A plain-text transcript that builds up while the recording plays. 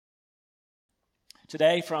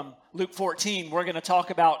Today from Luke 14, we're going to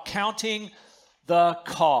talk about counting the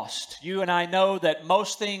cost. You and I know that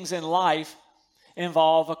most things in life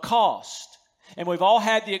involve a cost. And we've all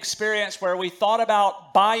had the experience where we thought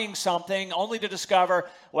about buying something only to discover,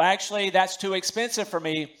 well, actually, that's too expensive for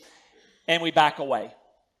me, and we back away.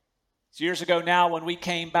 It's years ago now when we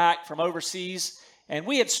came back from overseas, and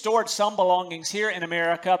we had stored some belongings here in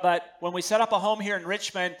America, but when we set up a home here in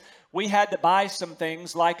Richmond, we had to buy some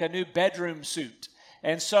things like a new bedroom suite.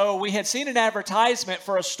 And so we had seen an advertisement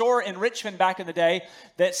for a store in Richmond back in the day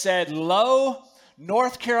that said low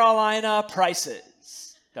North Carolina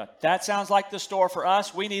prices. Now, that sounds like the store for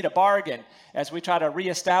us. We need a bargain as we try to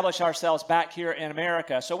reestablish ourselves back here in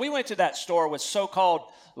America. So we went to that store with so-called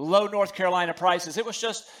low North Carolina prices. It was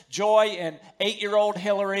just Joy and 8-year-old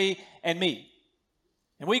Hillary and me.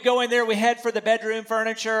 And we go in there, we head for the bedroom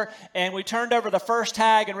furniture, and we turned over the first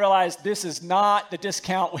tag and realized this is not the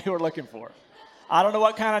discount we were looking for. I don't know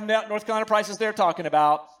what kind of North Carolina prices they're talking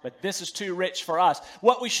about, but this is too rich for us.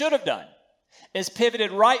 What we should have done is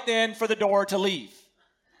pivoted right then for the door to leave.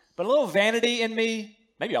 But a little vanity in me,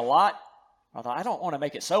 maybe a lot, I thought, I don't want to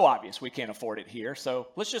make it so obvious we can't afford it here, so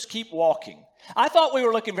let's just keep walking. I thought we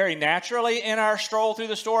were looking very naturally in our stroll through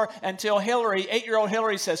the store until Hillary, 8-year-old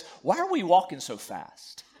Hillary, says, why are we walking so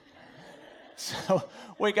fast? So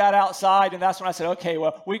we got outside, and that's when I said, okay,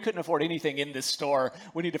 well, we couldn't afford anything in this store.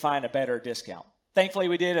 We need to find a better discount. Thankfully,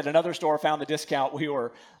 we did at another store, found the discount we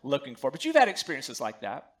were looking for. But you've had experiences like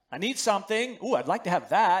that. I need something. Ooh, I'd like to have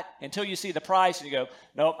that, until you see the price and you go,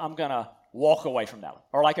 nope, I'm going to walk away from that one.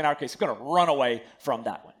 Or like in our case, I'm going to run away from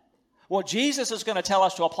that one. Well, Jesus is going to tell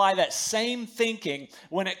us to apply that same thinking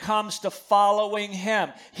when it comes to following him.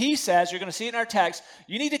 He says, you're going to see it in our text,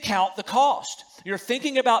 you need to count the cost. You're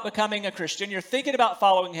thinking about becoming a Christian. You're thinking about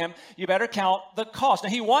following him. You better count the cost. Now,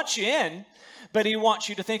 he wants you in, but he wants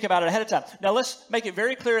you to think about it ahead of time. Now, let's make it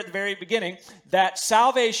very clear at the very beginning that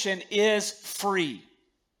salvation is free.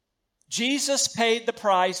 Jesus paid the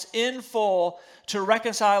price in full to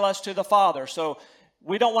reconcile us to the Father. So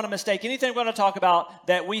we don't want to mistake anything we're going to talk about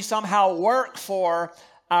that we somehow work for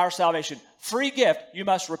our salvation. Free gift. You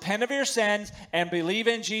must repent of your sins and believe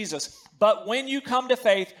in Jesus. But when you come to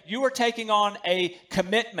faith, you are taking on a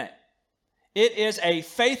commitment. It is a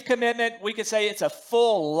faith commitment. We could say it's a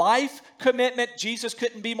full life commitment. Jesus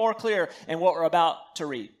couldn't be more clear in what we're about to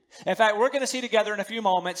read. In fact, we're going to see together in a few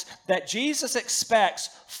moments that Jesus expects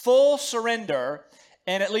full surrender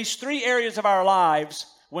in at least 3 areas of our lives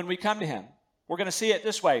when we come to him. We're going to see it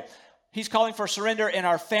this way. He's calling for surrender in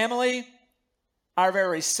our family, our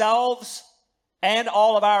very selves, and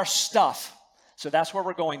all of our stuff. So that's where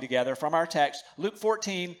we're going together from our text. Luke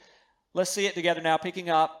 14, let's see it together now, picking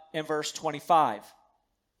up in verse 25.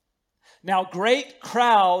 Now great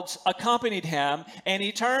crowds accompanied him, and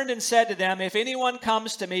he turned and said to them, if anyone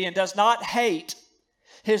comes to me and does not hate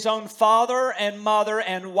his own father and mother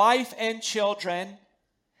and wife and children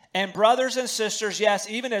and brothers and sisters, yes,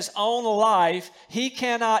 even his own life, he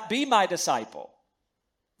cannot be my disciple.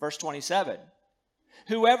 Verse 27,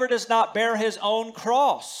 whoever does not bear his own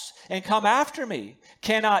cross and come after me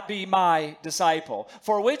cannot be my disciple.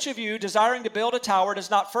 For which of you, desiring to build a tower,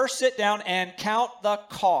 does not first sit down and count the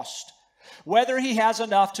cost, whether he has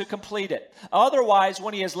enough to complete it? Otherwise,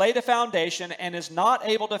 when he has laid a foundation and is not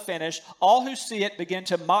able to finish, all who see it begin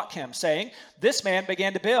to mock him, saying, this man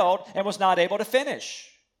began to build and was not able to finish.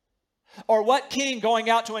 Or what king going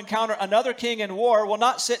out to encounter another king in war will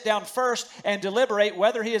not sit down first and deliberate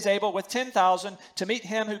whether he is able with 10,000 to meet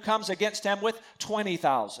him who comes against him with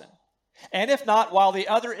 20,000? And if not, while the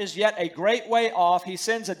other is yet a great way off, he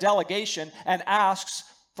sends a delegation and asks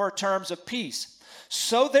for terms of peace.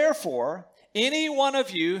 So therefore, any one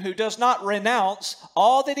of you who does not renounce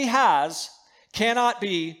all that he has cannot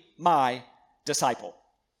be my disciple.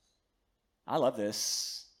 I love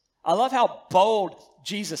this. I love how bold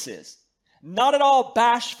Jesus is. Not at all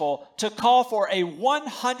bashful to call for a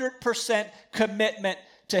 100% commitment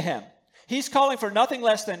to him. He's calling for nothing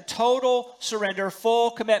less than total surrender, full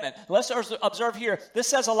commitment. Let's observe here, this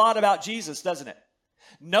says a lot about Jesus, doesn't it?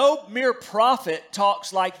 No mere prophet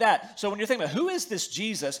talks like that. So when you're thinking about who is this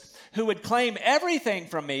Jesus who would claim everything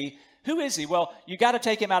from me, who is he? Well, you got to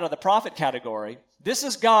take him out of the prophet category. This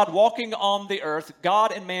is God walking on the earth,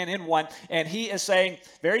 God and man in one, and he is saying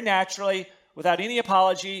very naturally, without any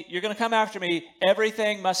apology, you're going to come after me,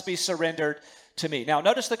 everything must be surrendered to me. Now,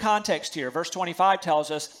 notice the context here. Verse 25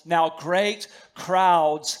 tells us, now great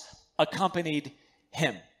crowds accompanied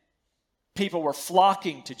him. People were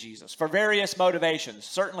flocking to Jesus for various motivations.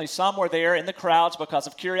 Certainly some were there in the crowds because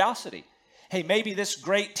of curiosity. hey, maybe this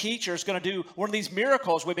great teacher is going to do one of these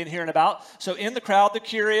miracles we've been hearing about. So in the crowd, the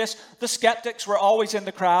curious, the skeptics were always in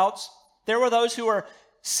the crowds. There were those who were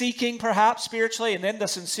seeking perhaps spiritually, and then the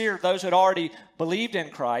sincere, those who had already believed in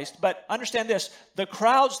Christ. But understand this, the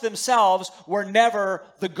crowds themselves were never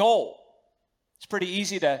the goal. It's pretty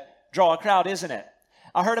easy to draw a crowd, isn't it?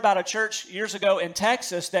 I heard about a church years ago in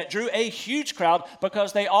Texas that drew a huge crowd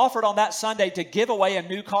because they offered on that Sunday to give away a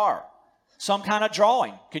new car. Some kind of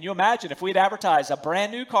drawing. Can you imagine if we'd advertise a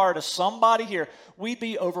brand new car to somebody here? We'd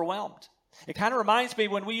be overwhelmed. It kind of reminds me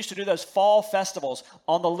when we used to do those fall festivals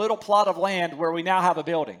on the little plot of land where we now have a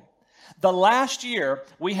building. The last year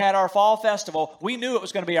we had our fall festival, we knew it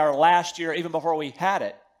was going to be our last year even before we had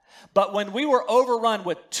it. But when we were overrun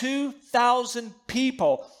with 2,000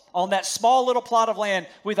 people on that small little plot of land,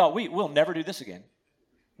 we thought, we'll never do this again.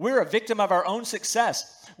 We're a victim of our own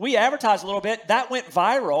success. We advertised a little bit. That went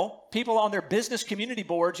viral. People on their business community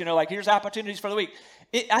boards, like here's opportunities for the week.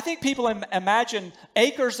 I think people imagine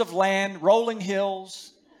acres of land, rolling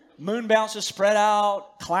hills, moon bounces spread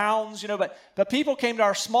out, clowns, but people came to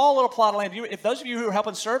our small little plot of land. If those of you who were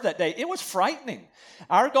helping serve that day, it was frightening.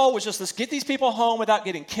 Our goal was just let's get these people home without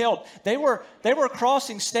getting killed. They were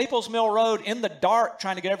crossing Staples Mill Road in the dark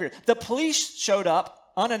trying to get over here. The police showed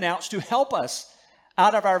up unannounced to help us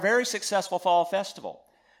out of our very successful fall festival.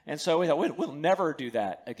 And so we thought, we'll never do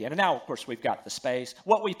that again. And now, of course, we've got the space.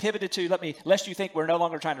 What we pivoted to, lest you think we're no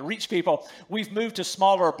longer trying to reach people, we've moved to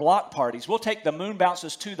smaller block parties. We'll take the moon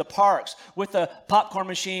bounces to the parks with the popcorn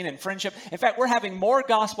machine and friendship. In fact, we're having more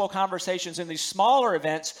gospel conversations in these smaller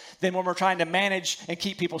events than when we're trying to manage and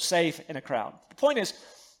keep people safe in a crowd. The point is,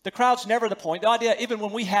 the crowd's never the point. The idea, even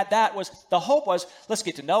when we had that, the hope was, let's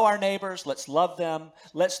get to know our neighbors, let's love them,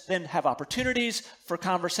 let's then have opportunities for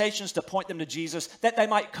conversations to point them to Jesus, that they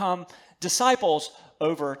might come disciples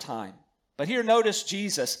over time. But here, notice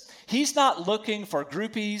Jesus. He's not looking for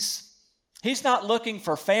groupies. He's not looking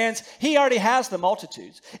for fans. He already has the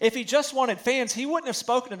multitudes. If he just wanted fans, he wouldn't have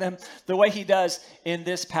spoken to them the way he does in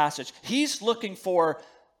this passage. He's looking for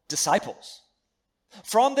disciples.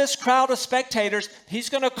 From this crowd of spectators, he's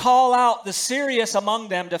going to call out the serious among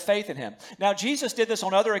them to faith in him. Now, Jesus did this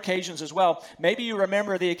on other occasions as well. Maybe you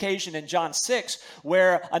remember the occasion in John 6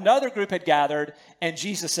 where another group had gathered and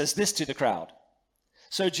Jesus says this to the crowd.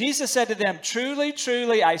 So Jesus said to them, "Truly,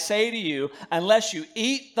 truly, I say to you, unless you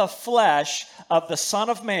eat the flesh of the Son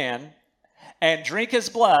of Man and drink his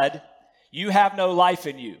blood, you have no life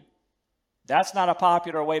in you." That's not a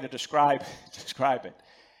popular way to describe it.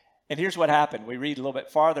 And here's what happened. We read a little bit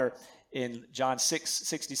farther in John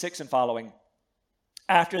 6:66 and following.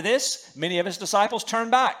 After this, many of his disciples turned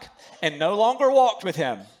back and no longer walked with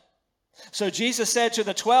him. So Jesus said to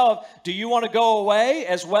the 12, "Do you want to go away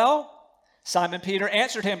as well?" Simon Peter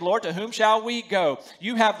answered him, "Lord, to whom shall we go?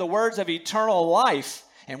 You have the words of eternal life,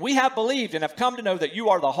 and we have believed and have come to know that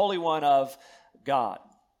you are the Holy One of God."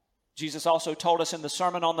 Jesus also told us in the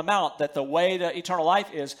Sermon on the Mount that the way to eternal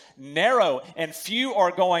life is narrow and few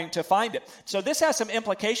are going to find it. So this has some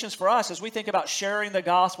implications for us as we think about sharing the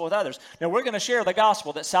gospel with others. Now we're going to share the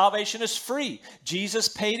gospel that salvation is free. Jesus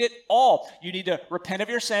paid it all. You need to repent of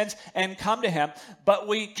your sins and come to him. But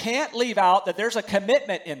we can't leave out that there's a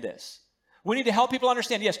commitment in this. We need to help people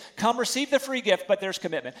understand, yes, come receive the free gift, but there's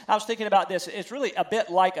commitment. I was thinking about this. It's really a bit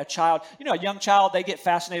like a child. A young child, they get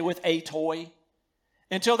fascinated with a toy.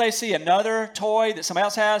 Until they see another toy that somebody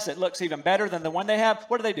else has that looks even better than the one they have,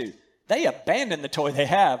 what do? They abandon the toy they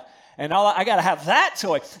have. And I got to have that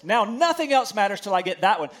toy. Now nothing else matters till I get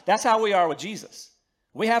that one. That's how we are with Jesus.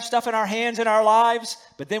 We have stuff in our hands in our lives,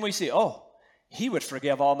 but then we see, he would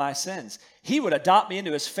forgive all my sins. He would adopt me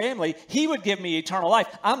into his family. He would give me eternal life.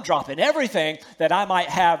 I'm dropping everything that I might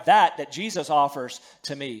have that Jesus offers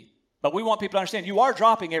to me. But we want people to understand you are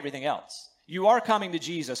dropping everything else. You are coming to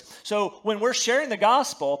Jesus. So when we're sharing the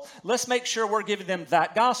gospel, let's make sure we're giving them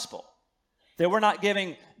that gospel. That we're not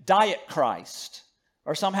giving diet Christ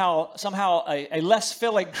or somehow a less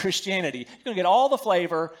filling Christianity. You're going to get all the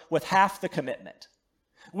flavor with half the commitment.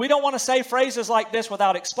 We don't want to say phrases like this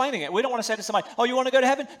without explaining it. We don't want to say to somebody, you want to go to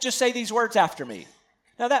heaven? Just say these words after me.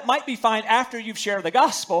 Now, that might be fine after you've shared the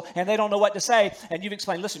gospel and they don't know what to say, and you've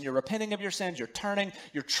explained, listen, you're repenting of your sins, you're turning,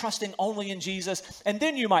 you're trusting only in Jesus, and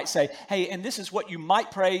then you might say, hey, and this is what you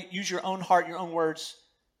might pray, use your own heart, your own words.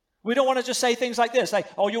 We don't want to just say things like this, like,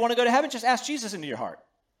 you want to go to heaven? Just ask Jesus into your heart.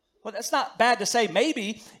 Well, that's not bad to say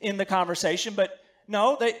maybe in the conversation, but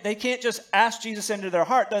No, they can't just ask Jesus into their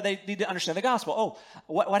heart. No, they need to understand the gospel. Oh,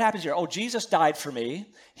 what happens here? Oh, Jesus died for me.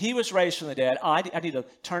 He was raised from the dead. I need to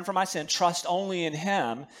turn from my sin, trust only in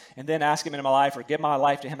him, and then ask him into my life or give my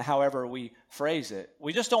life to him, however we phrase it.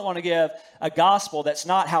 We just don't want to give a gospel that's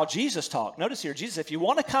not how Jesus talked. Notice here, Jesus, if you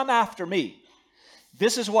want to come after me,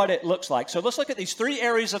 this is what it looks like. So let's look at these three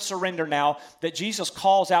areas of surrender now that Jesus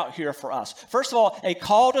calls out here for us. First of all, a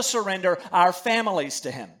call to surrender our families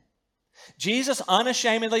to him. Jesus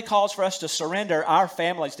unashamedly calls for us to surrender our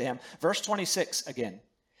families to him. Verse 26 again.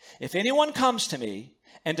 If anyone comes to me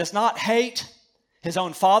and does not hate his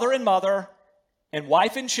own father and mother and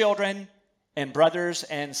wife and children and brothers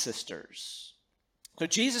and sisters. So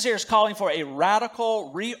Jesus here is calling for a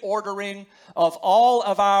radical reordering of all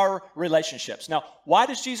of our relationships. Now, why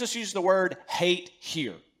does Jesus use the word hate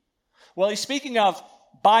here? Well, he's speaking of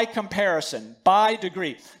by comparison, by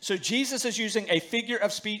degree. So Jesus is using a figure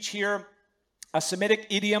of speech here, a Semitic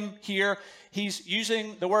idiom here. He's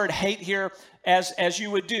using the word hate here as you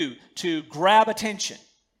would do to grab attention,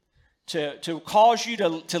 to cause you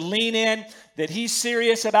to lean in, that he's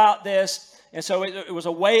serious about this. And so it was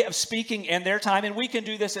a way of speaking in their time, and we can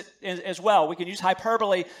do this as well. We can use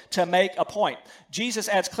hyperbole to make a point. Jesus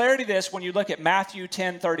adds clarity to this when you look at Matthew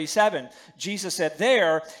 10:37. Jesus said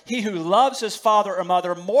there, he who loves his father or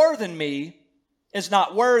mother more than me is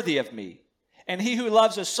not worthy of me. And he who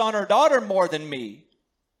loves his son or daughter more than me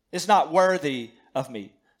is not worthy of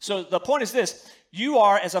me. So the point is this: you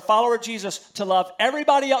are, as a follower of Jesus, to love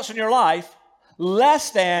everybody else in your life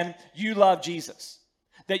less than you love Jesus.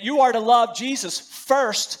 That you are to love Jesus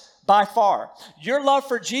first by far. Your love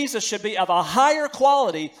for Jesus should be of a higher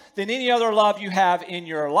quality than any other love you have in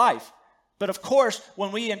your life. But of course,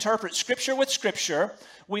 when we interpret Scripture with Scripture,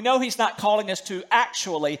 we know he's not calling us to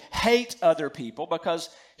actually hate other people, because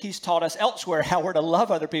he's taught us elsewhere how we're to love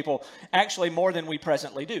other people actually more than we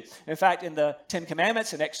presently do. In fact, in the Ten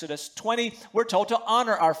Commandments in Exodus 20, we're told to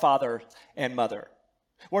honor our father and mother.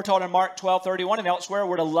 We're told in Mark 12:31 and elsewhere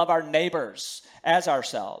we're to love our neighbors as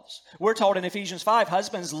ourselves. We're told in Ephesians 5,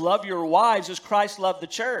 husbands, love your wives as Christ loved the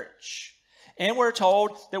church. And we're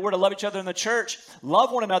told that we're to love each other in the church,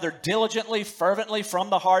 love one another diligently, fervently,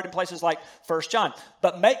 from the heart, in places like 1 John.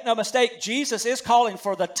 But make no mistake, Jesus is calling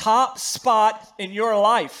for the top spot in your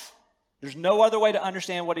life. There's no other way to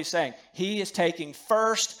understand what he's saying. He is taking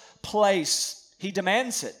first place. He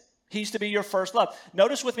demands it. He's to be your first love.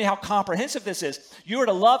 Notice with me how comprehensive this is. You are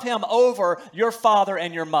to love him over your father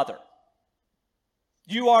and your mother.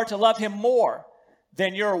 You are to love him more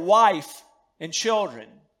than your wife and children.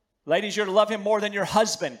 Ladies, you're to love him more than your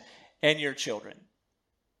husband and your children.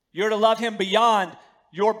 You're to love him beyond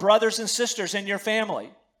your brothers and sisters in your family.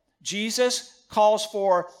 Jesus calls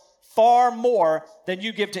for far more than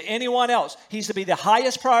you give to anyone else. He's to be the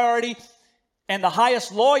highest priority and the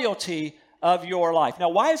highest loyalty of your life. Now,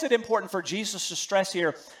 why is it important for Jesus to stress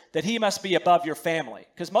here that he must be above your family?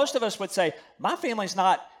 Because most of us would say, my family's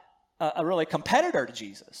not a really competitor to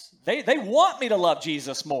Jesus. They want me to love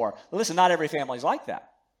Jesus more. Well, listen, not every family's like that.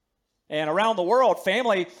 And around the world,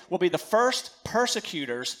 family will be the first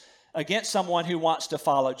persecutors against someone who wants to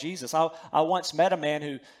follow Jesus. I once met a man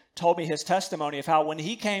who told me his testimony of how when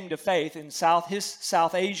he came to faith in his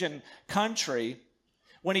South Asian country,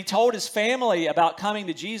 when he told his family about coming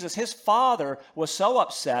to Jesus, his father was so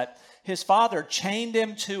upset, his father chained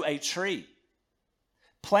him to a tree,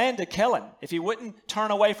 planned to kill him. If he wouldn't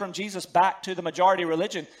turn away from Jesus back to the majority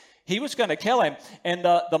religion, he was going to kill him. And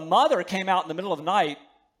the mother came out in the middle of the night,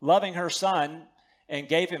 loving her son, and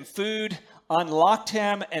gave him food, unlocked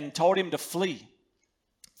him, and told him to flee.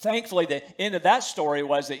 Thankfully, the end of that story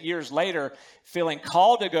was that years later, feeling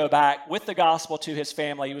called to go back with the gospel to his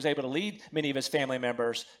family, he was able to lead many of his family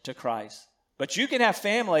members to Christ. But you can have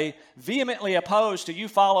family vehemently opposed to you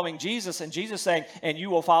following Jesus, and Jesus saying, and you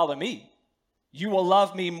will follow me. You will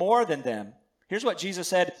love me more than them. Here's what Jesus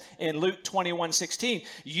said in Luke 21:16.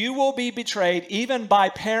 You will be betrayed even by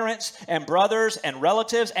parents and brothers and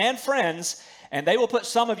relatives and friends, and they will put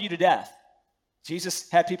some of you to death. Jesus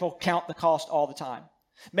had people count the cost all the time.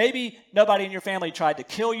 Maybe nobody in your family tried to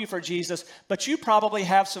kill you for Jesus, but you probably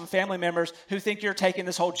have some family members who think you're taking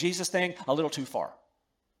this whole Jesus thing a little too far.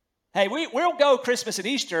 Hey, we'll go Christmas and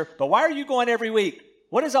Easter, but why are you going every week?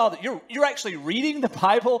 What is all that? You're actually reading the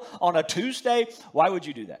Bible on a Tuesday? Why would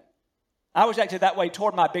you do that? I was actually that way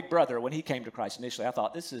toward my big brother when he came to Christ initially. I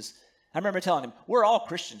thought, I remember telling him, we're all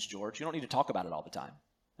Christians, George. You don't need to talk about it all the time.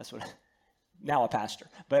 That's what, now a pastor.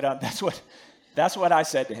 But that's what I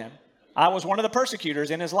said to him. I was one of the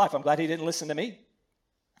persecutors in his life. I'm glad he didn't listen to me.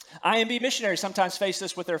 IMB missionaries sometimes face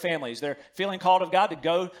this with their families. They're feeling called of God to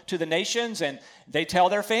go to the nations, and they tell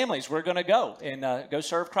their families, we're going to go and go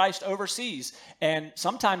serve Christ overseas. And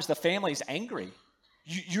sometimes the family's angry.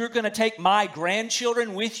 You're going to take my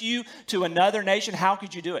grandchildren with you to another nation? How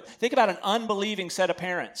could you do it? Think about an unbelieving set of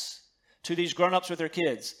parents to these grown-ups with their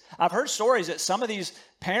kids. I've heard stories that some of these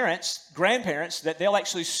parents, grandparents, that they'll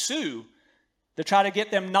actually sue to try to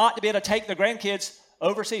get them not to be able to take their grandkids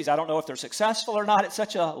overseas. I don't know if they're successful or not at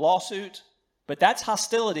such a lawsuit, but that's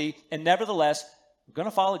hostility, and nevertheless, we're going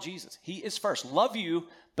to follow Jesus. He is first. Love you,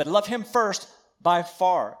 but love him first by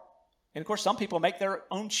far. And of course, some people make their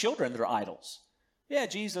own children their idols. Yeah,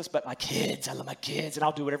 Jesus, but my kids, I love my kids, and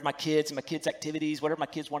I'll do whatever my kids and my kids' activities, whatever my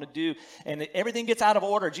kids want to do, and everything gets out of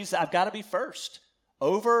order. Jesus, I've got to be first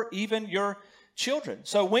over even your children.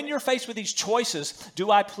 So when you're faced with these choices, do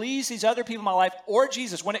I please these other people in my life or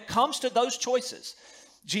Jesus? When it comes to those choices,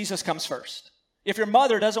 Jesus comes first. If your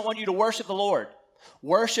mother doesn't want you to worship the Lord,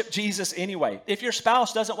 worship Jesus anyway. If your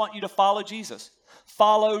spouse doesn't want you to follow Jesus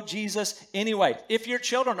anyway. If your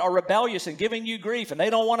children are rebellious and giving you grief and they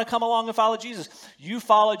don't want to come along and follow Jesus, you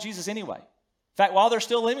follow Jesus anyway. In fact, while they're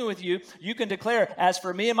still living with you, you can declare, as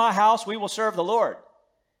for me and my house, we will serve the Lord.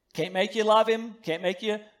 Can't make you love him, can't make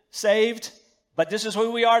you saved, but this is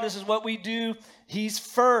who we are, this is what we do. He's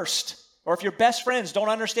first. Or if your best friends don't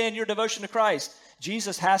understand your devotion to Christ,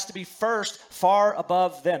 Jesus has to be first, far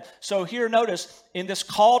above them. So here, notice, in this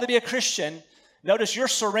call to be a Christian, notice you're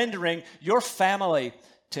surrendering your family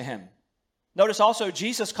to him. Notice also,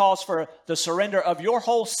 Jesus calls for the surrender of your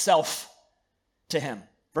whole self to him.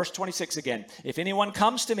 Verse 26 again. If anyone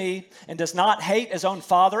comes to me and does not hate his own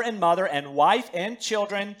father and mother and wife and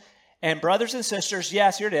children and brothers and sisters,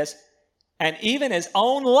 yes, here it is, and even his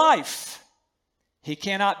own life, he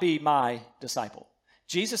cannot be my disciple.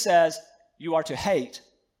 Jesus says you are to hate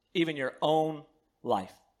even your own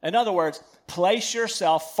life. In other words, place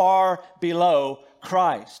yourself far below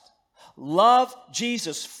Christ. Love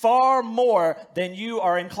Jesus far more than you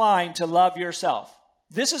are inclined to love yourself.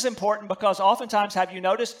 This is important because oftentimes, have you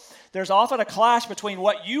noticed, there's often a clash between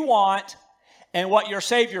what you want and what your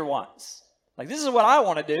Savior wants. Like, this is what I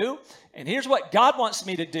want to do, and here's what God wants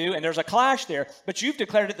me to do, and there's a clash there. But you've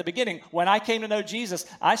declared at the beginning, when I came to know Jesus,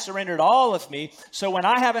 I surrendered all of me. So when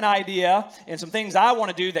I have an idea and some things I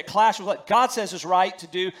want to do that clash with what God says is right to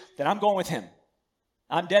do, then I'm going with him.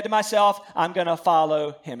 I'm dead to myself. I'm going to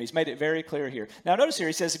follow him. He's made it very clear here. Now notice here,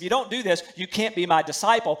 he says, if you don't do this, you can't be my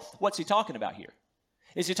disciple. What's he talking about here?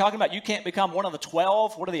 Is he talking about you can't become one of the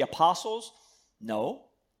 12, one of the apostles? No.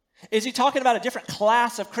 Is he talking about a different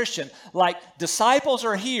class of Christian? Like disciples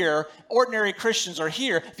are here, ordinary Christians are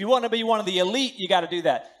here. If you want to be one of the elite, you got to do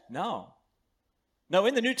that. No. No,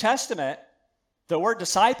 in the New Testament, the word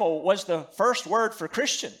disciple was the first word for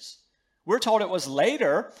Christians. We're told it was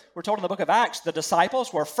later. We're told in the book of Acts, the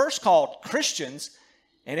disciples were first called Christians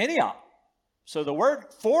in Antioch. So the word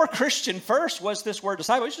for Christian first was this word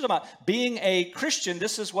disciple. It's just about being a Christian.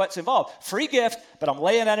 This is what's involved. Free gift, but I'm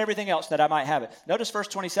laying out everything else that I might have it. Notice verse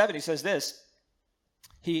 27, he says this.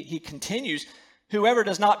 He continues, whoever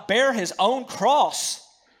does not bear his own cross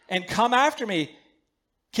and come after me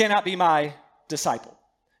cannot be my disciple.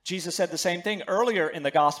 Jesus said the same thing earlier in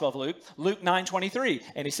the Gospel of Luke, Luke 9:23.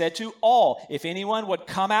 And he said to all, if anyone would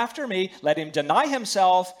come after me, let him deny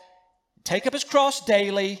himself, take up his cross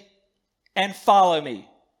daily, and follow me.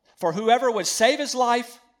 For whoever would save his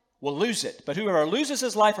life will lose it. But whoever loses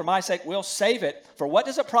his life for my sake will save it. For what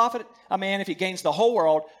does it profit a man if he gains the whole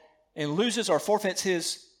world and loses or forfeits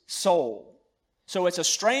his soul? So it's a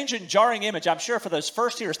strange and jarring image, I'm sure, for those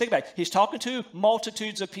first hearers. Think about it. He's talking to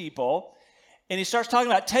multitudes of people, and he starts talking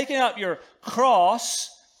about taking up your cross.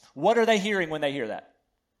 What are they hearing when they hear that?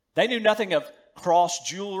 They knew nothing of cross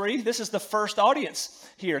jewelry. This is the first audience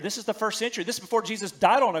here. This is the first century. This is before Jesus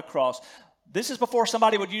died on a cross. This is before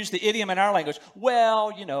somebody would use the idiom in our language.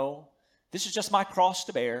 Well, this is just my cross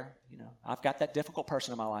to bear. I've got that difficult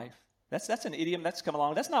person in my life. That's an idiom that's come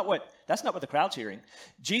along. That's not what the crowd's hearing.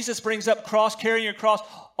 Jesus brings up cross, carrying your cross.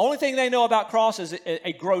 Only thing they know about cross is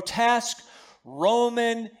a grotesque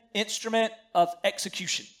Roman instrument of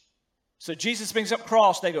execution. So Jesus brings up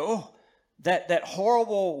cross. They go, oh, that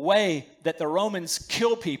horrible way that the Romans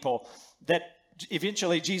kill people that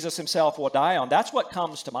eventually Jesus himself will die on. That's what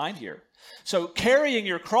comes to mind here. So carrying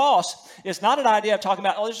your cross is not an idea of talking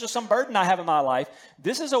about, there's just some burden I have in my life.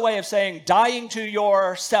 This is a way of saying dying to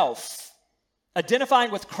yourself, identifying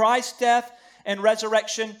with Christ's death and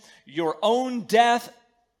resurrection, your own death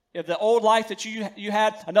If the old life that you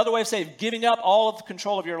had, another way of saying giving up all of the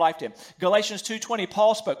control of your life to him. Galatians 2:20,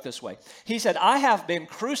 Paul spoke this way. He said, I have been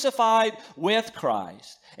crucified with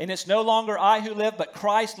Christ, and it's no longer I who live, but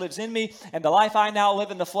Christ lives in me, and the life I now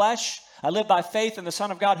live in the flesh, I live by faith in the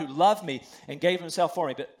Son of God who loved me and gave himself for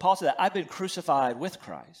me. But Paul said that I've been crucified with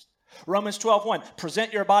Christ. Romans 12:1,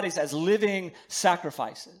 present your bodies as living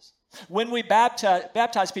sacrifices. When we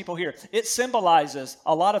baptize people here, it symbolizes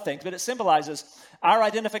a lot of things, but it symbolizes our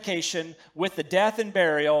identification with the death and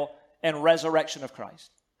burial and resurrection of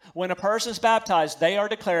Christ. When a person's baptized, they are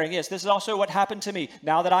declaring, yes, this is also what happened to me.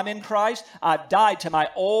 Now that I'm in Christ, I've died to my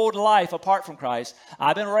old life apart from Christ.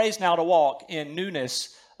 I've been raised now to walk in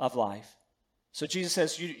newness of life. So Jesus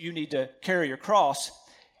says you need to carry your cross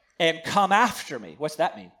and come after me. What's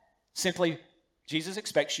that mean? Simply, Jesus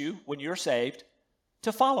expects you, when you're saved,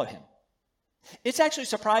 to follow him. It's actually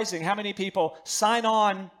surprising how many people sign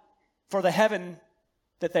on for the heaven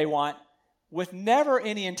that they want with never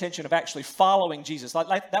any intention of actually following Jesus.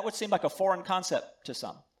 Like that would seem like a foreign concept to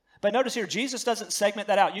some. But notice here, Jesus doesn't segment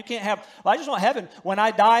that out. You can't have, well, I just want heaven when I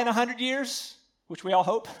die in 100 years, which we all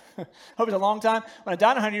hope. Hope it's a long time. When I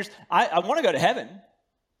die in 100 years, I want to go to heaven,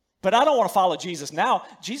 but I don't want to follow Jesus now.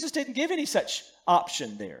 Jesus didn't give any such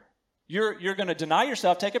option there. You're going to deny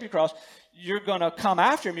yourself, take up your cross. You're going to come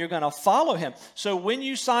after him. You're going to follow him. So when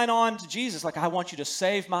you sign on to Jesus, like, I want you to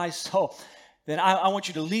save my soul, then I want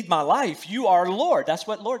you to lead my life. You are Lord. That's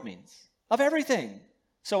what Lord means, of everything.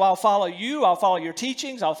 So I'll follow you. I'll follow your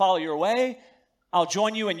teachings. I'll follow your way. I'll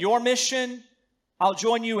join you in your mission. I'll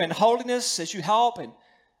join you in holiness as you help. And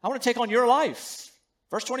I want to take on your life.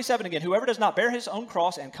 Verse 27 again, whoever does not bear his own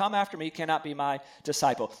cross and come after me cannot be my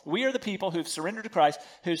disciple. We are the people who've surrendered to Christ,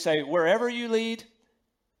 who say, wherever you lead,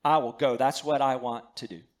 I will go. That's what I want to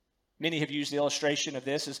do. Many have used the illustration of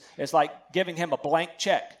this as like giving him a blank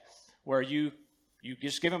check, where you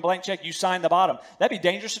just give him a blank check, you sign the bottom. That'd be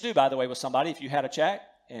dangerous to do, by the way, with somebody. If you had a check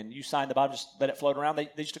and you signed the bottom, just let it float around. They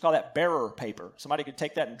used to call that bearer paper. Somebody could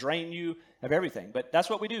take that and drain you of everything. But that's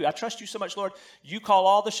what we do. I trust you so much, Lord. You call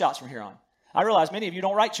all the shots from here on. I realize many of you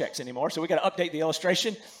don't write checks anymore, so we got to update the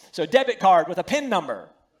illustration. So debit card with a PIN number.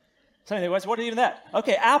 Somebody, what is even that?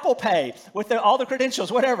 Okay, Apple Pay with all the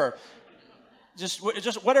credentials, whatever. Just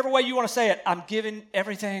whatever way you want to say it, I'm giving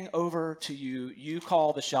everything over to you. You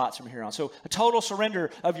call the shots from here on. So a total surrender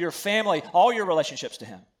of your family, all your relationships to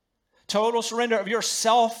him. Total surrender of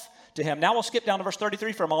yourself to him. Now we'll skip down to verse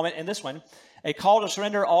 33 for a moment in this one. A call to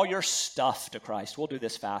surrender all your stuff to Christ. We'll do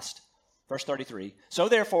this fast. Verse 33, so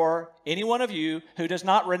therefore, any one of you who does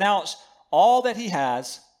not renounce all that he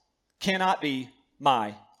has cannot be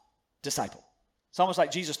my disciple. It's almost like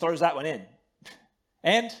Jesus throws that one in.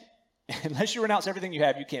 And unless you renounce everything you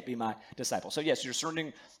have, you can't be my disciple. So yes, you're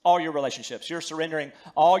surrendering all your relationships. You're surrendering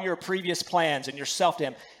all your previous plans and yourself to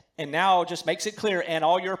him. And now just makes it clear, and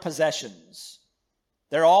all your possessions.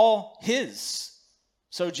 They're all his.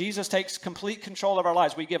 So Jesus takes complete control of our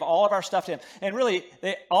lives. We give all of our stuff to him. And really,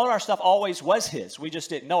 all of our stuff always was his. We just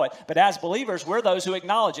didn't know it. But as believers, we're those who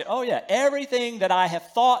acknowledge it. Oh yeah, everything that I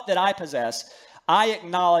have thought that I possess, I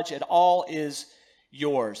acknowledge it all is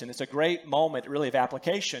yours. And it's a great moment really of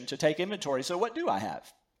application to take inventory. So what do I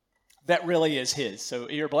have that really is his? So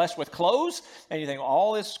you're blessed with clothes, and you think,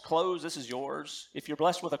 all this clothes, this is yours. If you're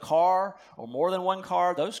blessed with a car or more than one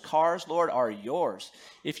car, those cars, Lord, are yours.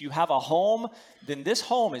 If you have a home, then this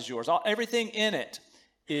home is yours. Everything in it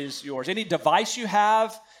is yours. Any device you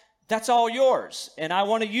have, that's all yours. And I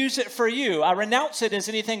want to use it for you. I renounce it as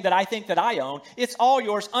anything that I think that I own. It's all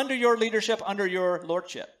yours under your leadership, under your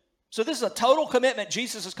lordship. So this is a total commitment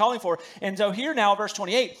Jesus is calling for. And so here now, verse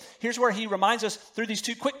 28, here's where he reminds us through these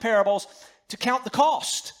two quick parables to count the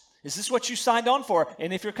cost. Is this what you signed on for?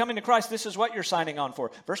 And if you're coming to Christ, this is what you're signing on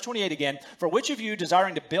for. Verse 28 again, for which of you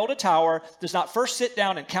desiring to build a tower does not first sit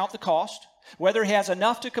down and count the cost, whether he has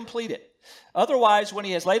enough to complete it? Otherwise, when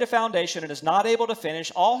he has laid a foundation and is not able to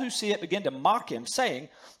finish, all who see it begin to mock him, saying,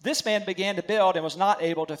 this man began to build and was not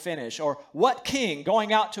able to finish. Or what king,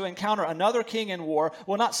 going out to encounter another king in war,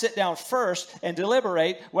 will not sit down first and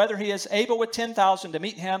deliberate whether he is able with 10,000 to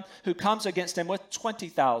meet him who comes against him with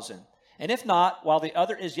 20,000? And if not, while the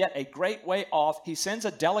other is yet a great way off, he sends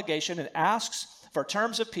a delegation and asks for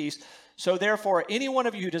terms of peace. So therefore, any one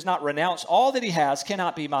of you who does not renounce all that he has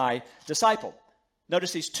cannot be my disciple.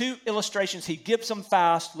 Notice these two illustrations. He gives them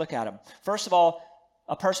fast. Look at them. First of all,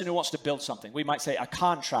 a person who wants to build something. We might say a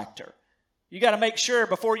contractor. You got to make sure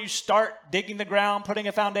before you start digging the ground, putting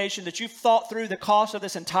a foundation, that you've thought through the cost of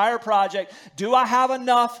this entire project. Do I have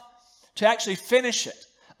enough to actually finish it?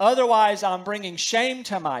 Otherwise, I'm bringing shame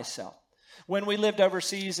to myself. When we lived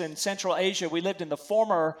overseas in Central Asia, we lived in the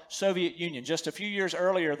former Soviet Union. Just a few years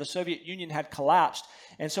earlier, the Soviet Union had collapsed.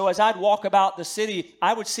 And so as I'd walk about the city,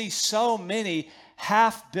 I would see so many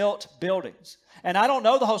half-built buildings. And I don't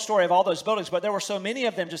know the whole story of all those buildings, but there were so many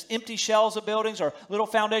of them, just empty shells of buildings or little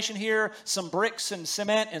foundation here, some bricks and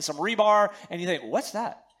cement and some rebar. And you think, what's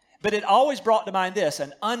that? But it always brought to mind this,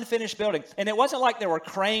 an unfinished building. And it wasn't like there were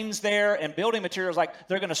cranes there and building materials like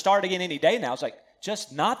they're going to start again any day now. It's like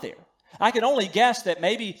just not there. I can only guess that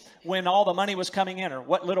maybe when all the money was coming in or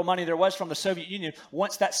what little money there was from the Soviet Union,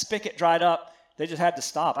 once that spigot dried up, they just had to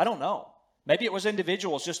stop. I don't know. Maybe it was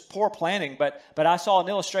individuals, just poor planning, but I saw an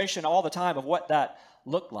illustration all the time of what that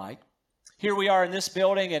looked like. Here we are in this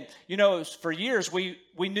building, and for years we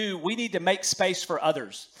knew we need to make space for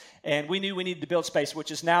others. And we knew we needed to build space,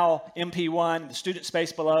 which is now MP1, the student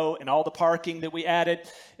space below, and all the parking that we added.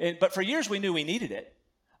 But for years we knew we needed it.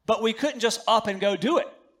 But we couldn't just up and go do it.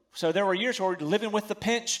 So there were years where we were living with the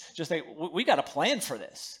pinch, just think, we got to plan for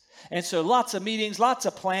this. And so lots of meetings, lots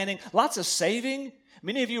of planning, lots of saving.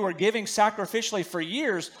 Many of you were giving sacrificially for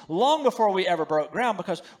years, long before we ever broke ground,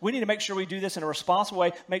 because we need to make sure we do this in a responsible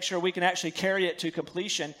way, make sure we can actually carry it to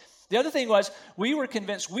completion. The other thing was we were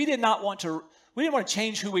convinced we didn't want to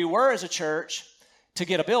change who we were as a church to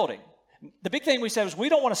get a building. The big thing we said was we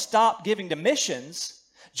don't want to stop giving to missions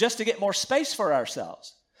just to get more space for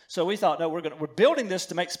ourselves. So we thought, no, we're building this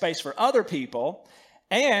to make space for other people,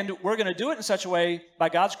 and we're going to do it in such a way, by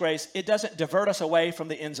God's grace, it doesn't divert us away from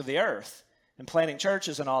the ends of the earth and planting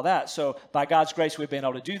churches and all that. So by God's grace, we've been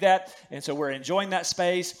able to do that, and so we're enjoying that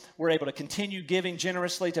space. We're able to continue giving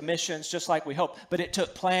generously to missions just like we hoped, but it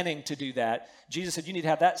took planning to do that. Jesus said you need to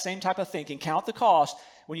have that same type of thinking. Count the cost.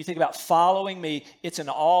 When you think about following me, it's an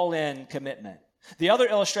all-in commitment. The other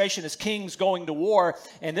illustration is kings going to war,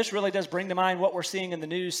 and this really does bring to mind what we're seeing in the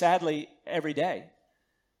news, sadly, every day.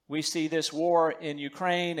 We see this war in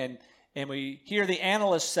Ukraine, and we hear the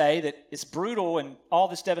analysts say that it's brutal and all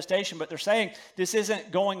this devastation, but they're saying this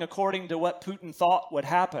isn't going according to what Putin thought would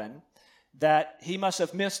happen, that he must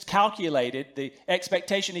have miscalculated the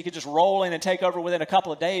expectation he could just roll in and take over within a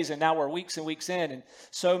couple of days, and now we're weeks and weeks in, and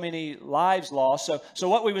so many lives lost. So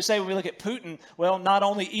what we would say when we look at Putin, well, not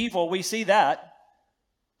only evil, we see that,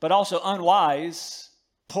 but also unwise,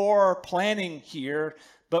 poor planning here.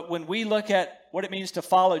 But when we look at what it means to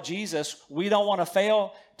follow Jesus, we don't want to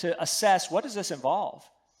fail to assess, what does this involve?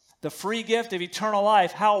 The free gift of eternal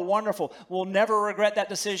life, how wonderful. We'll never regret that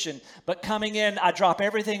decision. But coming in, I drop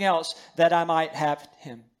everything else that I might have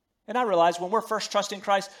him. And I realize when we're first trusting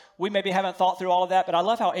Christ, we maybe haven't thought through all of that, but I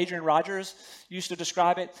love how Adrian Rogers used to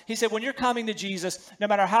describe it. He said, when you're coming to Jesus, no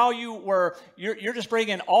matter how you were, you're just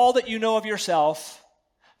bringing all that you know of yourself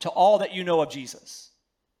to all that you know of Jesus.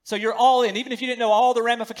 So you're all in, even if you didn't know all the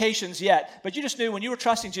ramifications yet, but you just knew when you were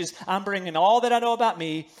trusting Jesus, I'm bringing all that I know about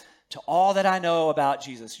me to all that I know about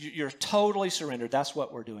Jesus. You're totally surrendered. That's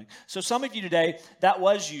what we're doing. So some of you today, that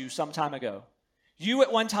was you some time ago. You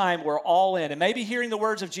at one time were all in, and maybe hearing the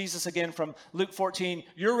words of Jesus again from Luke 14,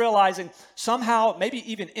 you're realizing somehow,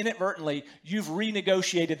 maybe even inadvertently, you've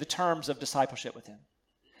renegotiated the terms of discipleship with him.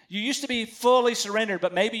 You used to be fully surrendered,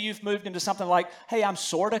 but maybe you've moved into something like, hey, I'm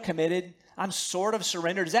sort of committed. I'm sort of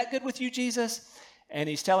surrendered. Is that good with you, Jesus? And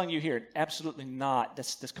he's telling you here, absolutely not.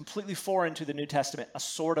 That's completely foreign to the New Testament, a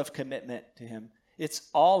sort of commitment to him. It's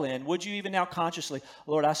all in. Would you even now consciously,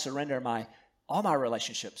 Lord, I surrender all my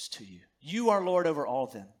relationships to you. You are Lord over all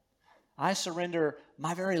of them. I surrender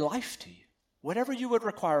my very life to you. Whatever you would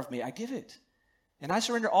require of me, I give it. And I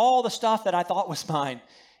surrender all the stuff that I thought was mine.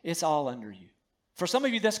 It's all under you. For some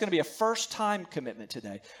of you, that's going to be a first-time commitment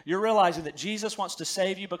today. You're realizing that Jesus wants to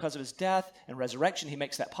save you because of his death and resurrection. He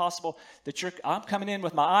makes that possible. I'm coming in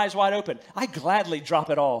with my eyes wide open. I gladly drop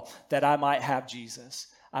it all that I might have Jesus.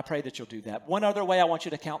 I pray that you'll do that. One other way, I want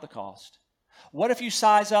you to count the cost. What if you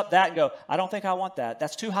size up that and go, I don't think I want that.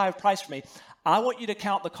 That's too high a price for me. I want you to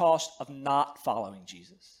count the cost of not following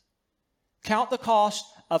Jesus. Count the cost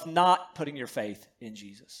of not putting your faith in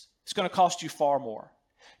Jesus. It's going to cost you far more.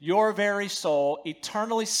 Your very soul,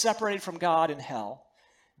 eternally separated from God in hell.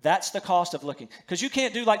 That's the cost of looking. Because you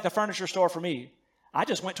can't do like the furniture store for me. I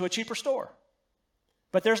just went to a cheaper store.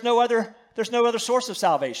 But there's no other source of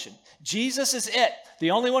salvation. Jesus is it. The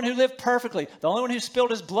only one who lived perfectly. The only one who spilled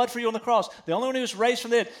his blood for you on the cross. The only one who was raised from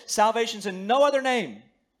the dead. Salvation's in no other name.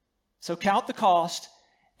 So count the cost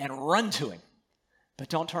and run to him. But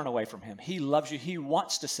don't turn away from him. He loves you. He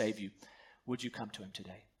wants to save you. Would you come to him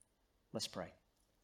today? Let's pray.